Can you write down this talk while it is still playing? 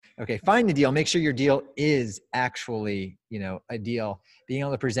Okay, find the deal. Make sure your deal is actually, a deal. Being able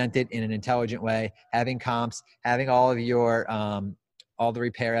to present it in an intelligent way, having comps, having all of your all the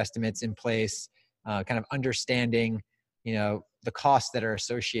repair estimates in place, kind of understanding, the costs that are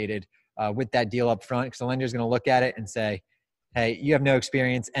associated with that deal up front. Because the lender is going to look at it and say, "Hey, you have no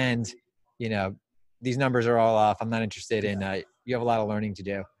experience, and these numbers are all off. I'm not interested in. You have a lot of learning to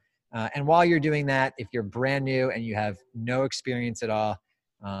do." And while you're doing that, if you're brand new and you have no experience at all,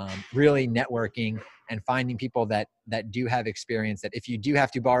 really networking and finding people that do have experience, that if you do have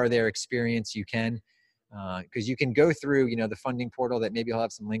to borrow their experience, you can, because you can go through, the funding portal that maybe I'll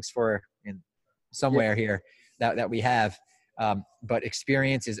have some links for in somewhere here that we have. But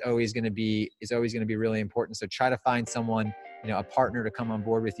experience is always going to be really important. So try to find someone, a partner to come on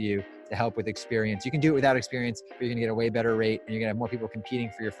board with you to help with experience. You can do it without experience, but you're going to get a way better rate, and you're going to have more people competing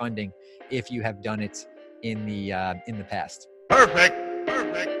for your funding if you have done it in the past. Perfect.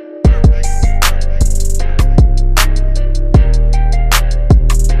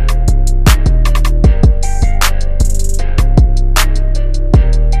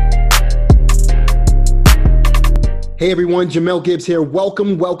 Hey everyone, Jamel Gibbs here.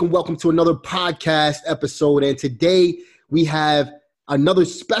 Welcome to another podcast episode. And today we have another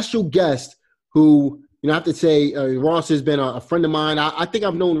special guest who, I have to say, Ross has been a friend of mine. I think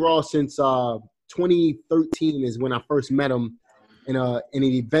I've known Ross since 2013 is when I first met him in an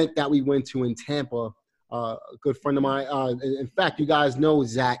event that we went to in Tampa. A good friend of mine. In fact, you guys know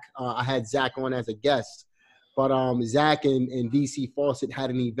Zach. I had Zach on as a guest. But Zach and DC Fawcett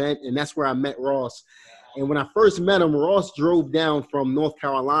had an event, and that's where I met Ross. And when I first met him, Ross drove down from North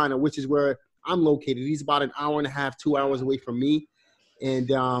Carolina, which is where I'm located. He's about an hour and a half, 2 hours away from me. And,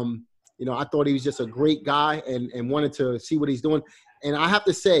 I thought he was just a great guy and wanted to see what he's doing. And I have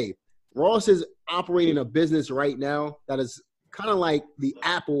to say, Ross is operating a business right now that is kind of like the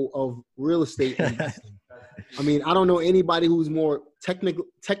Apple of real estate investing. I mean, I don't know anybody who's more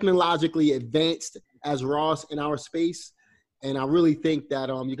technologically advanced as Ross in our space. And I really think that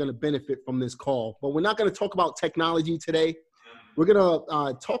you're going to benefit from this call. But we're not going to talk about technology today. We're going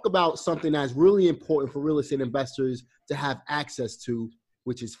to talk about something that's really important for real estate investors to have access to,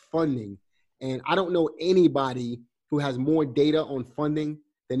 which is funding. And I don't know anybody who has more data on funding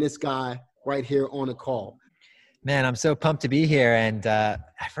than this guy right here on the call. Man, I'm so pumped to be here. And I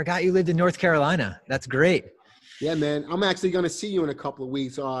forgot you lived in North Carolina. That's great. Yeah, man. I'm actually going to see you in a couple of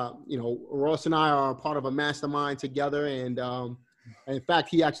weeks. Ross and I are part of a mastermind together. And in fact,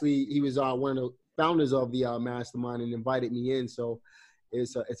 he was one of the founders of the mastermind and invited me in. So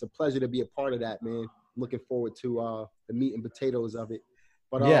it's a pleasure to be a part of that, man. Looking forward to the meat and potatoes of it.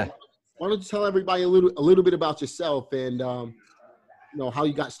 But why don't you tell everybody a little bit about yourself and how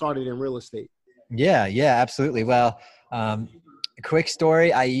you got started in real estate? Yeah, absolutely. Well, quick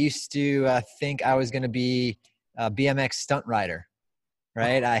story. I used to think I was going to be a BMX stunt rider,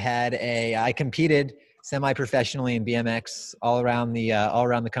 right? I competed semi-professionally in BMX all around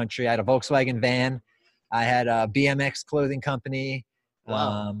the country. I had a Volkswagen van. I had a BMX clothing company.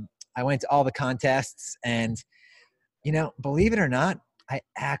 Wow. I went to all the contests, and believe it or not, I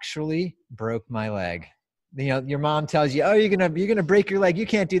actually broke my leg. Your mom tells you, "Oh, you're gonna break your leg. You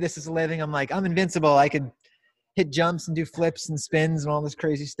can't do this as a living." I'm like, I'm invincible. I could hit jumps and do flips and spins and all this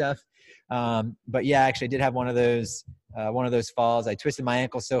crazy stuff. But yeah, actually I did have one of those falls. I twisted my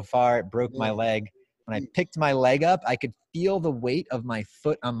ankle so far, it broke my leg. When I picked my leg up, I could feel the weight of my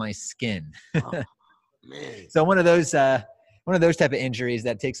foot on my skin. Oh, man. So one of those type of injuries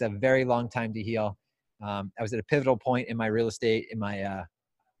that takes a very long time to heal. I was at a pivotal point in my real estate, in my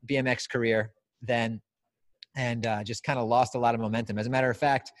BMX career then, and just kind of lost a lot of momentum. As a matter of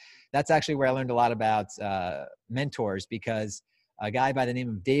fact, that's actually where I learned a lot about mentors, because a guy by the name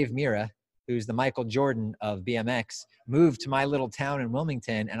of Dave Mira, who's the Michael Jordan of BMX, moved to my little town in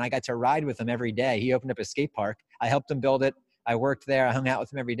Wilmington, and I got to ride with him every day. He opened up a skate park. I helped him build it. I worked there. I hung out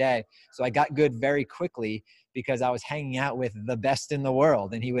with him every day. So I got good very quickly because I was hanging out with the best in the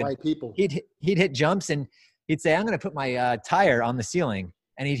world. And he'd hit jumps, and he'd say, "I'm going to put my tire on the ceiling."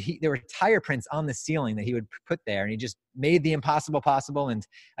 And there were tire prints on the ceiling that he would put there. And he just made the impossible possible. And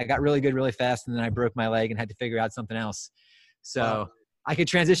I got really good really fast. And then I broke my leg and had to figure out something else. So wow. I could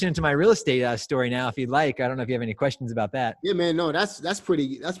transition into my real estate story now if you'd like. I don't know if you have any questions about that. Yeah, man. No, that's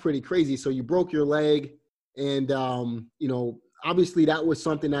pretty crazy. So you broke your leg, and obviously that was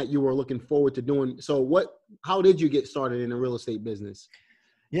something that you were looking forward to doing. So how did you get started in the real estate business?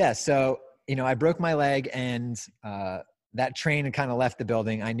 Yeah. So, I broke my leg, and that train had kind of left the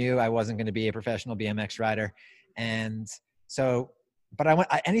building. I knew I wasn't going to be a professional BMX rider. And so, but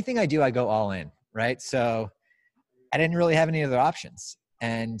anything I do, I go all in, right? So I didn't really have any other options.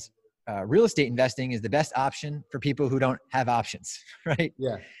 And real estate investing is the best option for people who don't have options, right?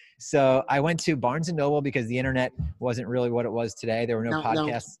 Yeah. So I went to Barnes and Noble because the internet wasn't really what it was today. There were no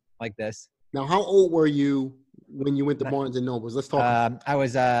podcasts like this. Now, how old were you when you went to Barnes and Nobles? Let's talk. I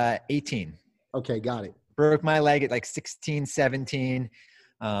was 18. Okay, got it. Broke my leg at like 16, 17,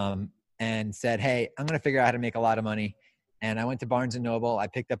 and said, hey, I'm going to figure out how to make a lot of money. And I went to Barnes and Noble. I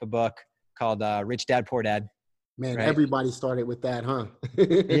picked up a book called Rich Dad, Poor Dad. Man, right? Everybody started with that, huh?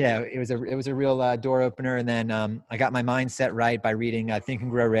 Yeah, it was a real door opener. And then I got my mindset right by reading Think and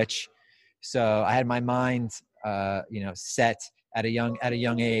Grow Rich. So I had my mind, set at a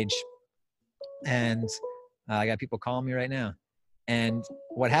young age. And I got people calling me right now. And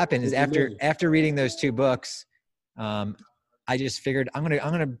what happened is after reading those two books, I just figured I'm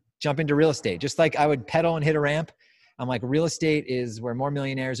gonna jump into real estate. Just like I would pedal and hit a ramp, I'm like, real estate is where more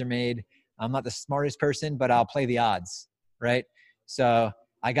millionaires are made. I'm not the smartest person, but I'll play the odds, right? So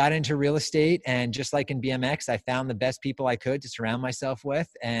I got into real estate, and just like in BMX, I found the best people I could to surround myself with,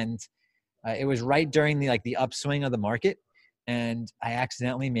 and it was right during the upswing of the market. And I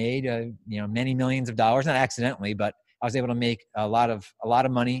accidentally made, many millions of dollars. Not accidentally, but I was able to make a lot of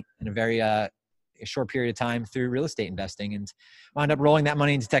money in a very short period of time through real estate investing, and wound up rolling that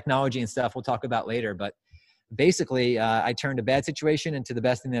money into technology and stuff we'll talk about later. But basically, I turned a bad situation into the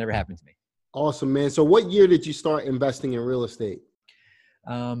best thing that ever happened to me. Awesome, man. So what year did you start investing in real estate?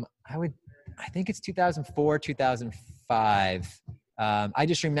 I think it's 2004, 2005. I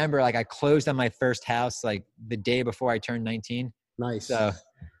just remember I closed on my first house the day before I turned 19. Nice. So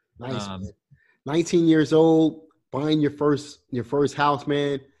nice. 19 years old, buying your first house,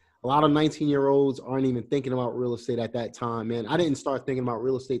 man. A lot of 19-year-olds aren't even thinking about real estate at that time, man. I didn't start thinking about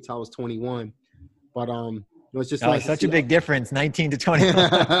real estate till I was 21, but it's just such a big difference, 19 to 21.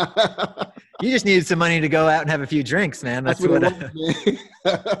 You just needed some money to go out and have a few drinks, man. That's what it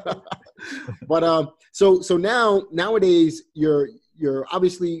was, But so nowadays you're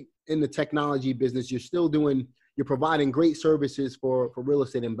obviously in the technology business. You're providing great services for real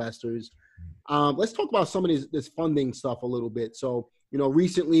estate investors. Let's talk about some of this funding stuff a little bit. So,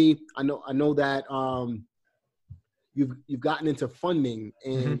 recently I know that you've gotten into funding,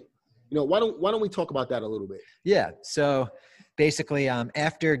 and why don't we talk about that a little bit? Yeah. So basically,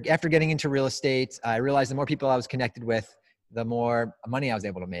 after getting into real estate, I realized the more people I was connected with, the more money I was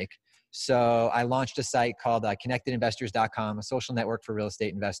able to make. So I launched a site called connectedinvestors.com, a social network for real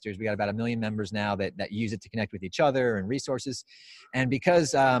estate investors. We got about 1 million members now that use it to connect with each other and resources. And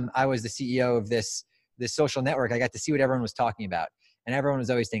because I was the CEO of this social network, I got to see what everyone was talking about. And everyone was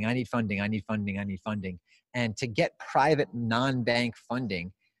always saying, I need funding, I need funding, I need funding. And to get private non-bank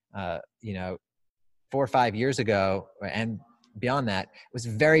funding, 4 or 5 years ago and beyond that, it was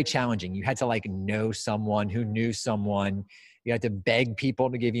very challenging. You had to know someone who knew someone. You had to beg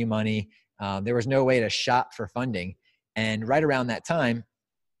people to give you money. There was no way to shop for funding. And right around that time,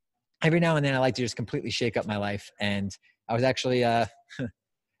 every now and then I like to just completely shake up my life. And I was actually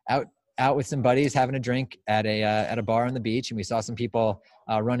out with some buddies having a drink at a bar on the beach, and we saw some people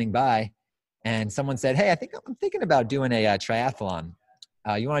running by. And someone said, "Hey, I'm thinking about doing a triathlon.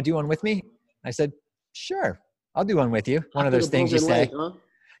 You want to do one with me?" I said, "Sure, I'll do one with you." One of those things you say. Huh?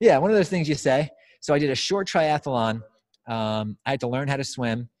 Yeah, one of those things you say. So I did a short triathlon. I had to learn how to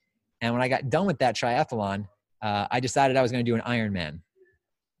swim. And when I got done with that triathlon, I decided I was going to do an Ironman,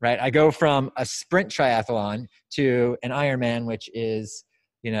 right? I go from a sprint triathlon to an Ironman, which is,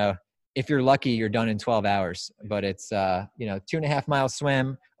 if you're lucky, you're done in 12 hours, but it's, 2.5 mile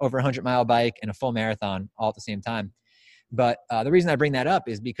swim, over 100-mile bike, and a full marathon all at the same time. But the reason I bring that up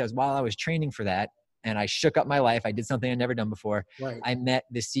is because while I was training for that, and I shook up my life, I did something I'd never done before. Right. I met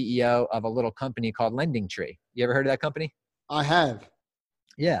the CEO of a little company called Lending Tree. You ever heard of that company? I have.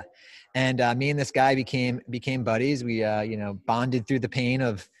 Yeah. And me and this guy became buddies. We, bonded through the pain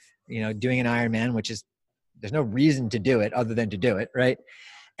of, doing an Ironman, which is, there's no reason to do it other than to do it. Right.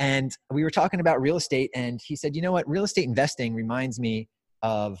 And we were talking about real estate, and he said, "You know what? Real estate investing reminds me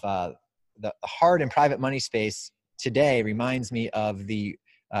of the hard and private money space today reminds me of the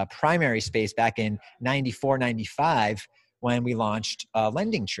primary space back in 94, 95 when we launched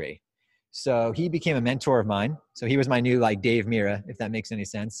Lending Tree." So he became a mentor of mine. So he was my new Dave Mira, if that makes any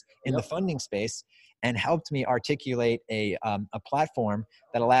sense, in the funding space, and helped me articulate a platform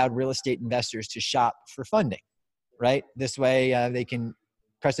that allowed real estate investors to shop for funding, right? This way they can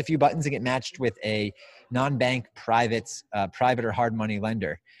press a few buttons and get matched with a non-bank private or hard money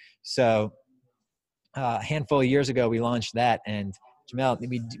lender. So a handful of years ago, we launched that, and Jamel,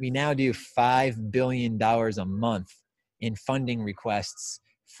 we now do $5 billion a month in funding requests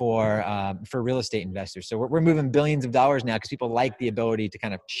for real estate investors. So we're moving billions of dollars now because people like the ability to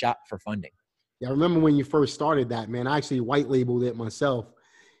kind of shop for funding. Yeah, I remember when you first started that, man. I actually white labeled it myself.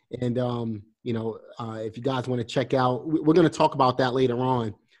 And, if you guys want to check out, we're going to talk about that later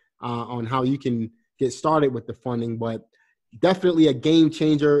on how you can get started with the funding. But definitely a game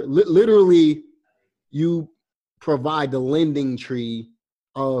changer. Literally, you provide the lending tree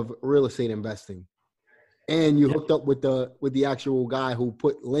of real estate investing. And you hooked up with the actual guy who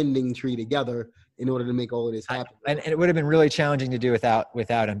put lending tree together in order to make all of this happen. And it would have been really challenging to do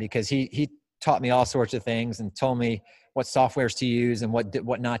without him, because he taught me all sorts of things and told me what softwares to use and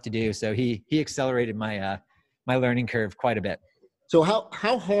what not to do. So he accelerated my learning curve quite a bit. So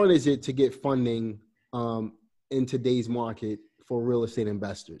how hard is it to get funding in today's market for real estate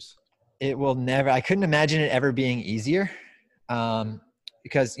investors? It will never. I couldn't imagine it ever being easier,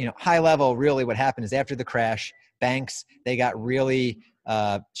 because high level, really what happened is after the crash, banks, they got really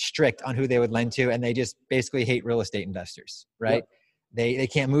strict on who they would lend to, and they just basically hate real estate investors, right? Yep. They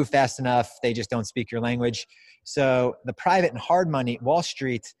can't move fast enough. They just don't speak your language. So the private and hard money, Wall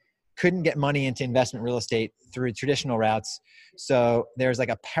Street couldn't get money into investment real estate through traditional routes. So there's like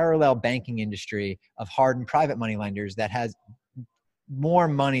a parallel banking industry of hard and private money lenders that has more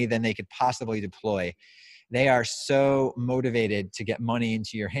money than they could possibly deploy. They are so motivated to get money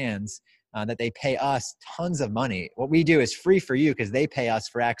into your hands that they pay us tons of money. What we do is free for you because they pay us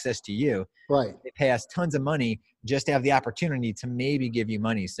for access to you. Right. They pay us tons of money just to have the opportunity to maybe give you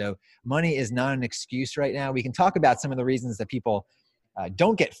money. So money is not an excuse right now. We can talk about some of the reasons that people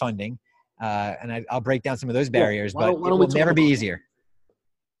don't get funding, and I'll break down some of those barriers, but it will never be easier.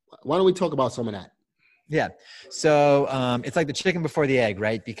 Why don't we talk about some of that? Yeah. So it's like the chicken before the egg,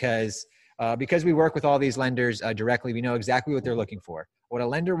 right? Because we work with all these lenders directly, we know exactly what they're looking for. What a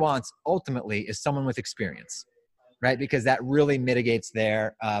lender wants ultimately is someone with experience, right? Because that really mitigates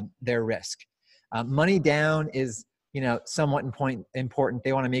their risk. Money down is, somewhat important.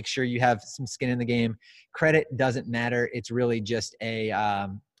 They want to make sure you have some skin in the game. Credit doesn't matter. It's really just a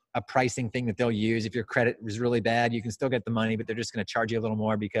pricing thing that they'll use. If your credit is really bad, you can still get the money, but they're just going to charge you a little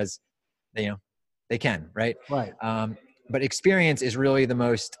more because they can, right? Right. But experience is really the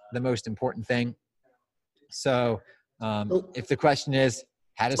most important thing. So if the question is,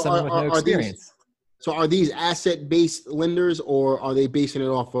 how does someone with no experience? Are these asset-based lenders, or are they basing it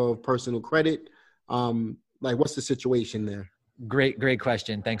off of personal credit? What's the situation there? Great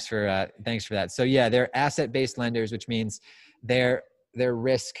question. Thanks for that. So yeah, they're asset-based lenders, which means their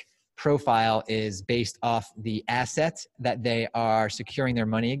risk profile is based off the asset that they are securing their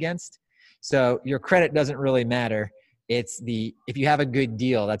money against. So your credit doesn't really matter. It's if you have a good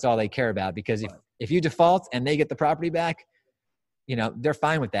deal, that's all they care about. Because if you default and they get the property back, they're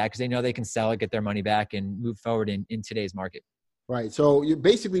fine with that because they know they can sell it, get their money back, and move forward in today's market. Right. So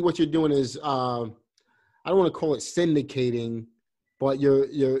basically what you're doing is, I don't want to call it syndicating, but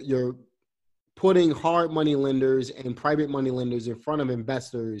you're putting hard money lenders and private money lenders in front of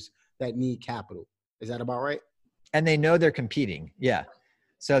investors that need capital. Is that about right? And they know they're competing. Yeah.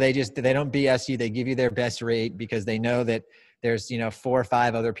 So they don't BS you. They give you their best rate because they know that there's, 4 or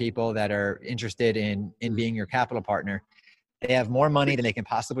 5 other people that are interested in being your capital partner. They have more money than they can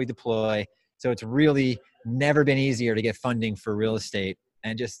possibly deploy. So it's really never been easier to get funding for real estate.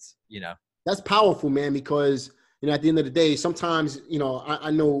 And just, That's powerful, man, because, at the end of the day, sometimes,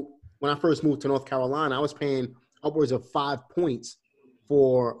 I know when I first moved to North Carolina, I was paying upwards of 5 points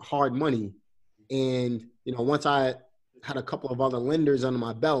for hard money. And, once I had a couple of other lenders under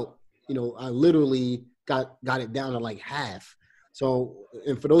my belt, I literally got it down to like half. So,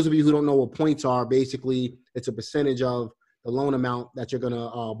 and for those of you who don't know what points are, basically it's a percentage of the loan amount that you're going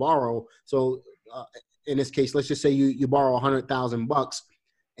to borrow. So in this case, let's just say you borrow $100,000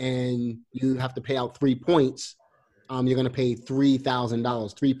 and you have to pay out 3 points. You're going to pay $3,000,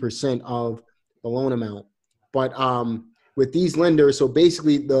 3% of the loan amount. But with these lenders, so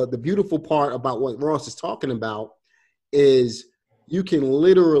basically the beautiful part about what Ross is talking about is you can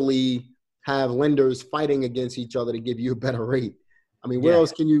literally have lenders fighting against each other to give you a better rate. I mean, where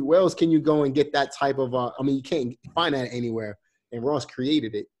else can you go and get that type of, you can't find that anywhere, and Ross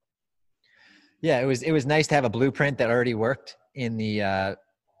created it. Yeah, it was nice to have a blueprint that already worked in the,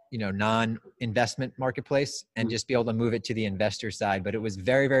 non-investment marketplace and just be able to move it to the investor side. But it was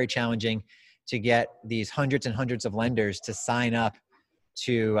very, very challenging to get these hundreds and hundreds of lenders to sign up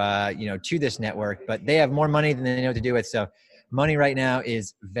to this network, but they have more money than they know what to do with. So money right now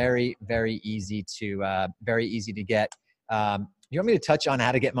is very, very easy to get. You want me to touch on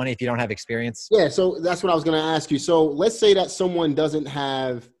how to get money if you don't have experience? Yeah. So that's what I was going to ask you. So let's say that someone doesn't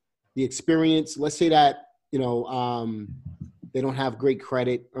have the experience. Let's say that, they don't have great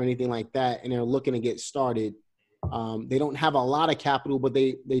credit or anything like that, and they're looking to get started. They don't have a lot of capital, but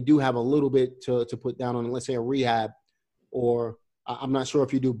they do have a little bit to put down on, let's say, a rehab, or I'm not sure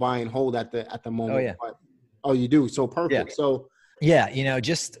if you do buy and hold at the moment. Oh, yeah. But, oh, you do. So perfect. Yeah. So yeah,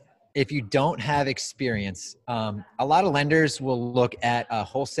 just if you don't have experience, a lot of lenders will look at a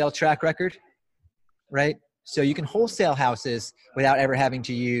wholesale track record, right? So you can wholesale houses without ever having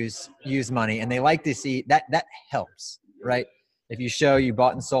to use money, and they like to see that helps, right? If you show you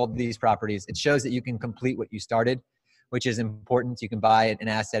bought and sold these properties, it shows that you can complete what you started, which is important. You can buy an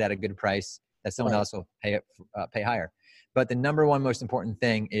asset at a good price that someone else will pay higher. But the number one most important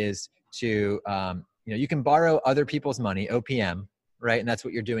thing is to, you can borrow other people's money, OPM, right? And that's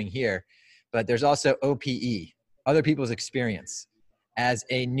what you're doing here. But there's also OPE, other people's experience. As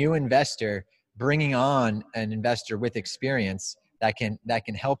a new investor, bringing on an investor with experience that can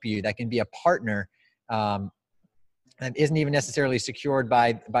help you, that can be a partner, and isn't even necessarily secured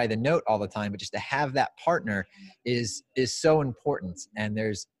by the note all the time, but just to have that partner is so important. And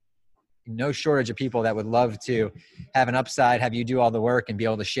there's no shortage of people that would love to have an upside, have you do all the work and be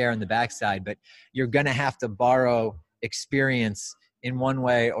able to share in the backside, but you're going to have to borrow experience in one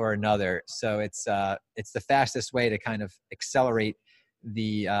way or another. So it's the fastest way to kind of accelerate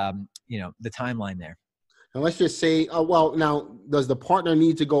the the timeline there. And let's just say, now does the partner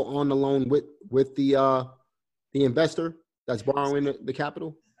need to go on the loan with the investor that's borrowing the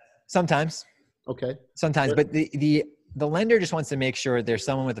capital? Sometimes. Okay. Sometimes, but the lender just wants to make sure there's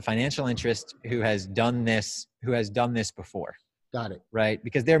someone with a financial interest who has done this before. Got it. Right?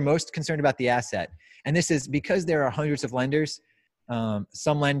 Because they're most concerned about the asset. And this is because there are hundreds of lenders.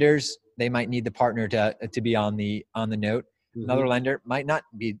 Some lenders, they might need the partner to be on the note. Mm-hmm. Another lender might not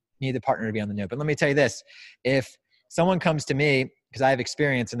need the partner to be on the note. But let me tell you this, if someone comes to me, because I have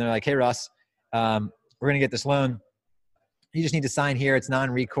experience, and they're like, hey, Russ, we're going to get this loan. You just need to sign here. It's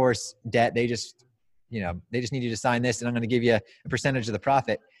non-recourse debt. They just need you to sign this, and I'm going to give you a percentage of the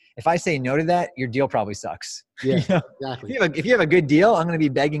profit. If I say no to that, your deal probably sucks. Yeah, exactly. If you have a good deal, I'm going to be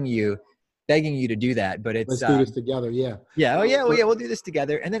begging you to do that. But it's let's do this together. Yeah. Yeah. Oh yeah. Well, yeah. We'll do this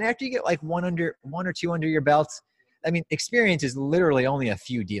together. And then after you get like one or two under your belt, I mean, experience is literally only a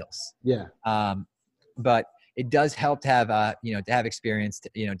few deals. Yeah. But it does help to have to have experience,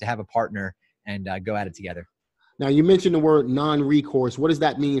 to have a partner and go at it together. Now, you mentioned the word non-recourse. What does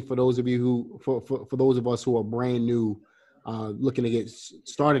that mean for those of you for those of us who are brand new, looking to get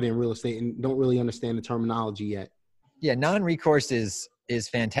started in real estate and don't really understand the terminology yet? Yeah, non-recourse is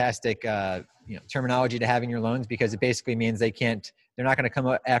fantastic, terminology to have in your loans, because it basically means they're not going to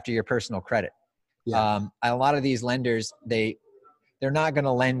come after your personal credit. Yeah. A lot of these lenders, they're not going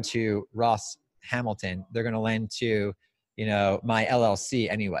to lend to Ross Hamilton. They're going to lend to, my LLC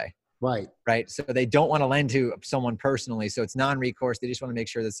anyway. Right. So they don't want to lend to someone personally. So it's non-recourse. They just want to make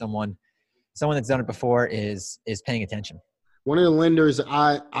sure that someone that's done it before is paying attention. One of the lenders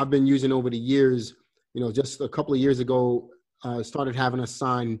I've been using over the years, just a couple of years ago, started having us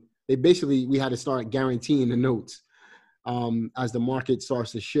sign. We had to start guaranteeing the notes. As the market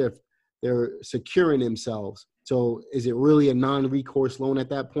starts to shift, they're securing themselves. So is it really a non-recourse loan at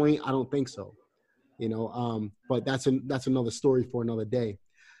that point? I don't think so. But that's another story for another day.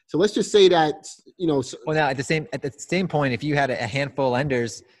 So let's just say that, Well, now at the same point, if you had a handful of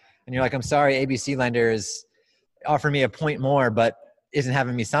lenders and you're like, I'm sorry, ABC lender is offering me a point more, but isn't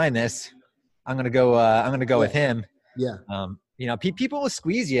having me sign this, I'm going to go with him. Yeah. People will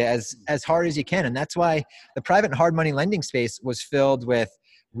squeeze you as hard as you can. And that's why the private and hard money lending space was filled with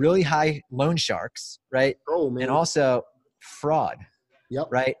really high loan sharks, right? Oh, man. And also fraud. Yep.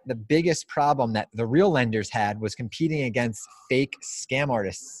 Right. The biggest problem that the real lenders had was competing against fake scam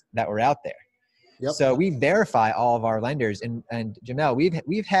artists that were out there. Yep. So we verify all of our lenders, and Jamel,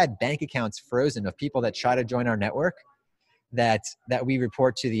 we've had bank accounts frozen of people that try to join our network that we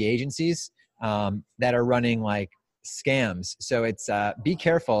report to the agencies that are running like scams. So it's be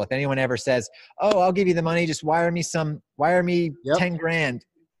careful. If anyone ever says, "Oh, I'll give you the money, just wire me Yep. 10 grand,"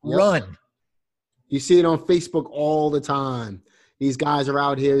 Yep. Run. You see it on Facebook all the time. These guys are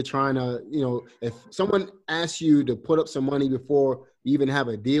out here trying to, if someone asks you to put up some money before you even have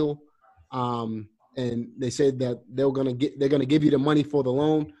a deal, and they said that they're gonna give you the money for the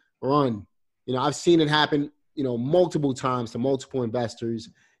loan, run. I've seen it happen, multiple times to multiple investors.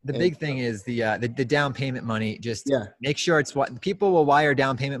 The big thing is the down payment money. Just make sure it's what people will wire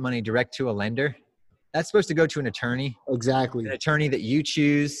down payment money direct to a lender. That's supposed to go to an attorney. Exactly. An attorney that you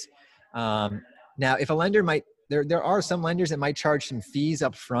choose. Now, if a lender there are some lenders that might charge some fees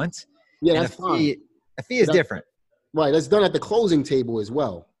up front. Yeah, that's fine. A fee is different. Right. That's done at the closing table as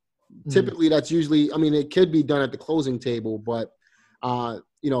well. typically that's usually, I mean, it could be done at the closing table, but,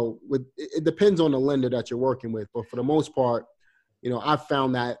 it depends on the lender that you're working with. But for the most part, I've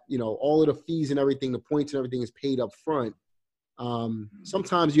found that, all of the fees and everything, the points and everything is paid up front.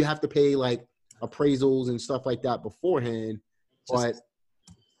 Sometimes you have to pay like appraisals and stuff like that beforehand, but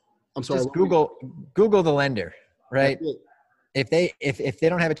I'm sorry. Just Google the lender, right? If they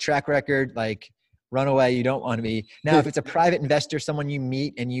don't have a track record, like run away. You don't want to be. Now, if it's a private investor, someone you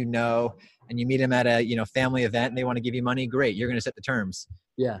meet and you meet them at a family event and they want to give you money, great. You're going to set the terms.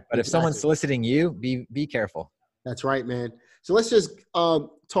 Yeah. But if someone's soliciting you, be careful. That's right, man. So let's just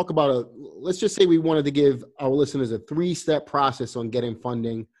talk about let's just say we wanted to give our listeners a 3-step process on getting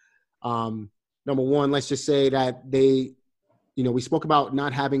funding. Number one, let's just say that we spoke about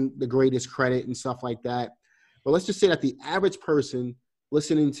not having the greatest credit and stuff like that. But let's just say that the average person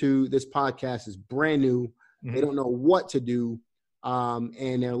listening to this podcast is brand new. Mm-hmm. They don't know what to do.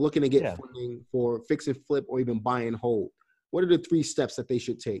 And they're looking to get funding for fix and flip or even buy and hold. What are the 3 steps that they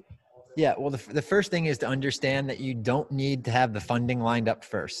should take? Yeah, well, the first thing is to understand that you don't need to have the funding lined up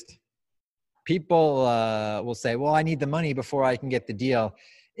first. People will say, well, I need the money before I can get the deal.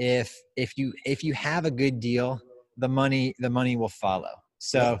 If you have a good deal, the money will follow.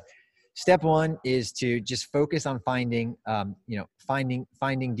 So step 1 is to just focus on finding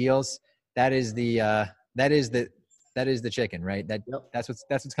deals. That is the chicken, right? That's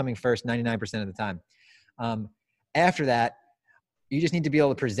what's coming first 99% of the time. After that, you just need to be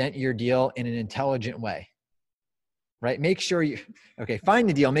able to present your deal in an intelligent way, right? Find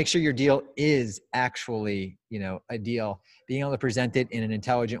the deal, make sure your deal is actually, a deal, being able to present it in an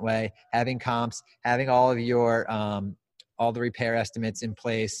intelligent way, having comps, having all of your, all the repair estimates in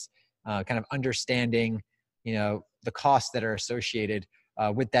place, kind of understanding, the costs that are associated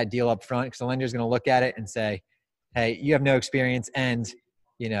with that deal up front. Because the lender is going to look at it and say, hey, you have no experience and,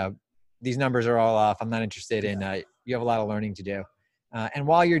 these numbers are all off. I'm not interested in, you have a lot of learning to do. And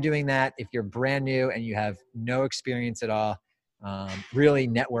while you're doing that, if you're brand new and you have no experience at all, really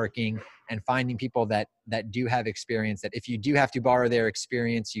networking and finding people that do have experience, that if you do have to borrow their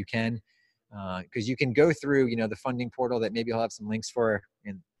experience, you can, because you can go through, the funding portal that maybe I'll have some links for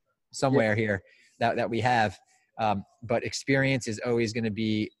in somewhere here that we have. But experience is always going to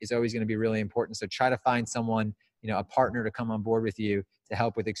be really important. So try to find someone, a partner to come on board with you to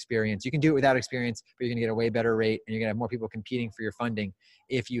help with experience. You can do it without experience, but you're going to get a way better rate and you're going to have more people competing for your funding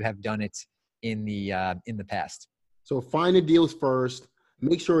if you have done it in the past. So find the deals first,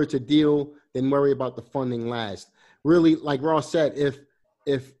 make sure it's a deal, then worry about the funding last. Really, like Ross said,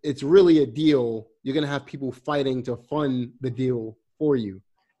 if it's really a deal, you're going to have people fighting to fund the deal for you.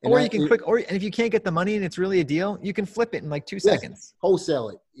 And and if you can't get the money and it's really a deal, you can flip it in like 2 seconds. Wholesale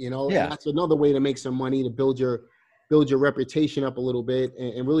it, And that's another way to make some money, to build your reputation up a little bit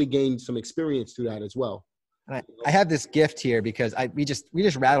and really gain some experience through that as well. And I have this gift here because we just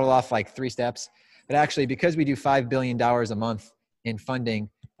rattled off like 3 steps, but actually because we do $5 billion a month in funding,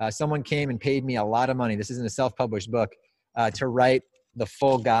 someone came and paid me a lot of money. This isn't a self-published book, to write the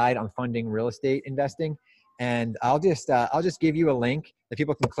full guide on funding real estate investing. And I'll just give you a link that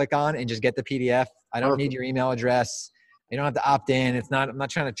people can click on and just get the PDF. I don't need your email address. You don't have to opt in. I'm not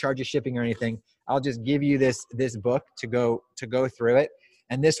trying to charge you shipping or anything. I'll just give you this book to go through it.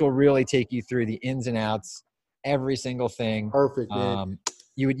 And this will really take you through the ins and outs, every single thing. Perfect, man.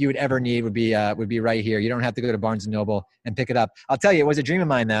 You would ever need would be right here. You don't have to go to Barnes & Noble and pick it up. I'll tell you, it was a dream of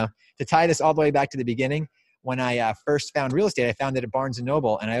mine though, to tie this all the way back to the beginning. When I first found real estate, I found it at Barnes &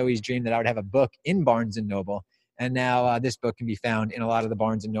 Noble, and I always dreamed that I would have a book in Barnes & Noble. And now this book can be found in a lot of the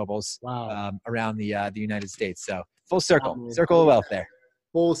Barnes & Nobles around the United States. So full circle, circle of wealth there.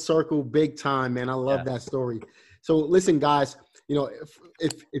 Full circle, big time, man. I love that story. So listen, guys,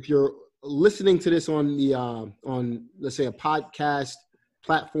 if you're listening to this on the on, let's say, a podcast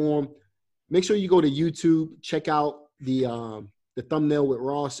platform, make sure you go to YouTube, check out the thumbnail with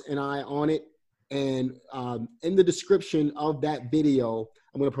Ross and I on it. And in the description of that video,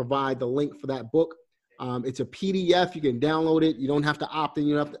 I'm going to provide the link for that book. It's a PDF. You can download it. You don't have to opt in.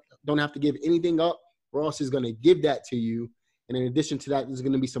 You don't have to give anything up. Ross is going to give that to you. And in addition to that, there's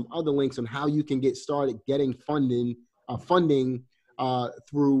going to be some other links on how you can get started getting funding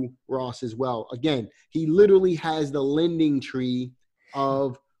through Ross as well. Again, he literally has the lending tree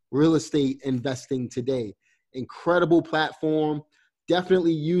of real estate investing today. Incredible platform.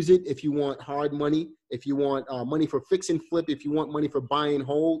 Definitely use it if you want hard money, if you want money for fix and flip, if you want money for buy and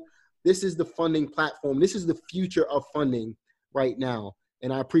hold. This is the funding platform. This is the future of funding right now.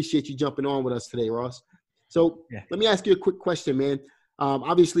 And I appreciate you jumping on with us today, Ross. So let me ask you a quick question, man.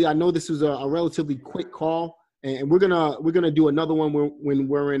 Obviously, I know this was a relatively quick call, and we're gonna do another one when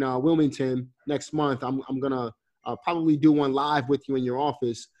we're in Wilmington next month. I'm gonna probably do one live with you in your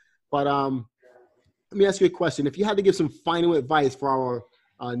office. But let me ask you a question. If you had to give some final advice for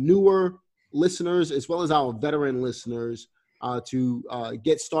our newer listeners as well as our veteran listeners to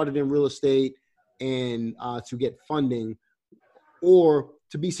get started in real estate and to get funding or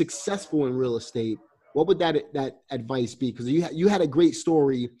to be successful in real estate, what would that advice be? Because you had a great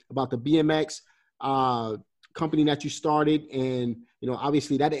story about the BMX company that you started, and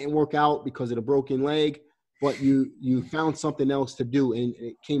obviously that didn't work out because of the broken leg, but you found something else to do, and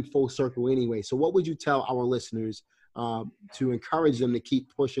it came full circle anyway. So what would you tell our listeners to encourage them to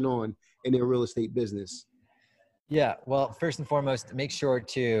keep pushing on in their real estate business? Yeah, well, first and foremost, make sure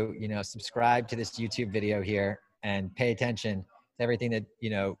to subscribe to this YouTube video here and pay attention to everything that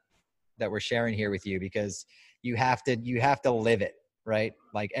that we're sharing here with you, because you have to live it, right?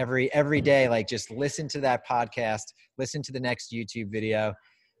 Like every day, like just listen to that podcast, listen to the next YouTube video,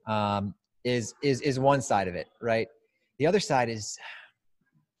 is one side of it, right? The other side is,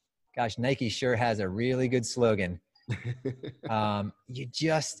 gosh, Nike sure has a really good slogan. You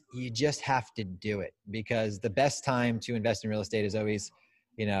just have to do it, because the best time to invest in real estate is always,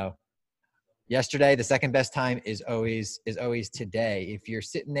 yesterday. The second best time is always today. If you're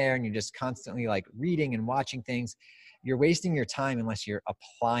sitting there and you're just constantly like reading and watching things, you're wasting your time unless you're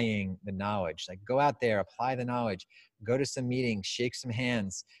applying the knowledge. Like, go out there, apply the knowledge, go to some meetings, shake some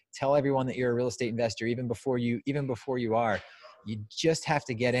hands, tell everyone that you're a real estate investor, even before you are. You just have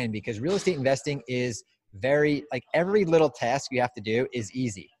to get in, because real estate investing is very, like, every little task you have to do is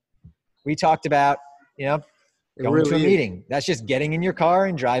easy. We talked about, going to a meeting. That's just getting in your car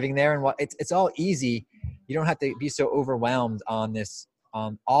and driving there, and it's all easy. You don't have to be so overwhelmed on this,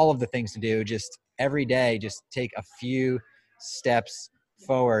 all of the things to do. Just every day, just take a few steps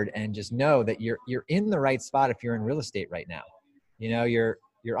forward and just know that you're in the right spot if you're in real estate right now. You're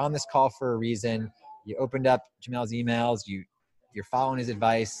on this call for a reason. You opened up Jamel's emails. You're following his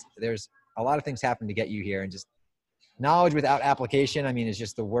advice. There's a lot of things happen to get you here, and just knowledge without application, is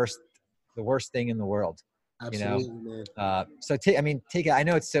just the worst thing in the world. Absolutely, man. So take it. I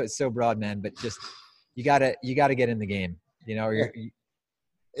know it's so broad, man, but just you gotta get in the game.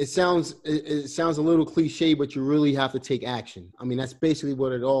 It sounds a little cliche, but you really have to take action. That's basically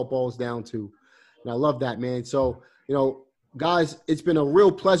what it all boils down to. And I love that, man. So guys, it's been a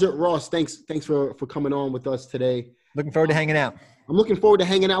real pleasure. Ross, thanks for coming on with us today. Looking forward to hanging out. I'm looking forward to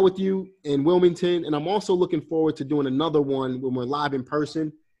hanging out with you in Wilmington, and I'm also looking forward to doing another one when we're live in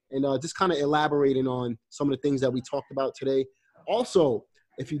person, and just kind of elaborating on some of the things that we talked about today. Also,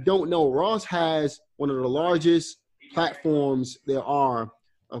 if you don't know, Ross has one of the largest platforms there are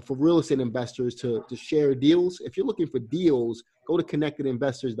for real estate investors to share deals. If you're looking for deals, go to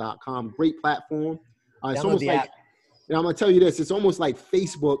connectedinvestors.com. Great platform. It's almost like, I'm going to tell you this, it's almost like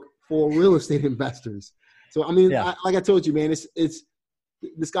Facebook for real estate investors. So, like I told you, man, it's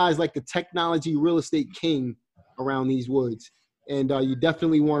this guy's like the technology real estate king around these woods. And you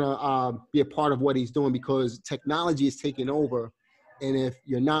definitely want to be a part of what he's doing, because technology is taking over. And if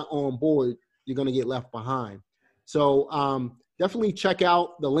you're not on board, you're going to get left behind. So definitely check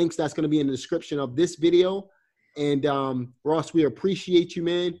out the links that's going to be in the description of this video. And Ross, we appreciate you,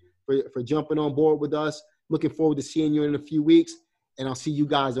 man, for jumping on board with us. Looking forward to seeing you in a few weeks. And I'll see you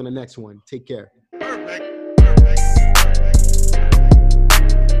guys on the next one. Take care. Perfect.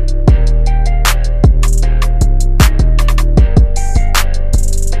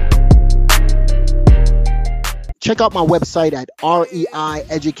 Check out my website at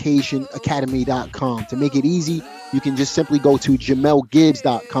reieducationacademy.com. To make it easy, you can just simply go to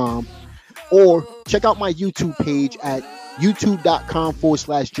jamelgibbs.com, or check out my YouTube page at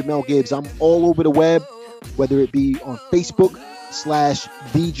youtube.com/Jamel Gibbs. I'm all over the web, whether it be on Facebook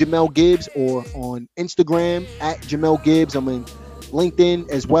 /the Jamel Gibbs or on Instagram at Jamel Gibbs. I'm in LinkedIn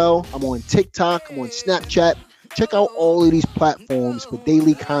as well. I'm on TikTok. I'm on Snapchat. Check out all of these platforms for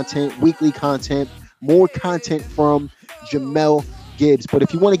daily content, weekly content, more content from Jamel Gibbs. But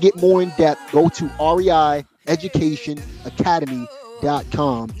if you want to get more in depth, go to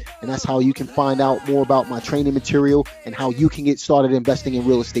reieducationacademy.com, and that's how you can find out more about my training material and how you can get started investing in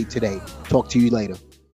real estate today. Talk to you later.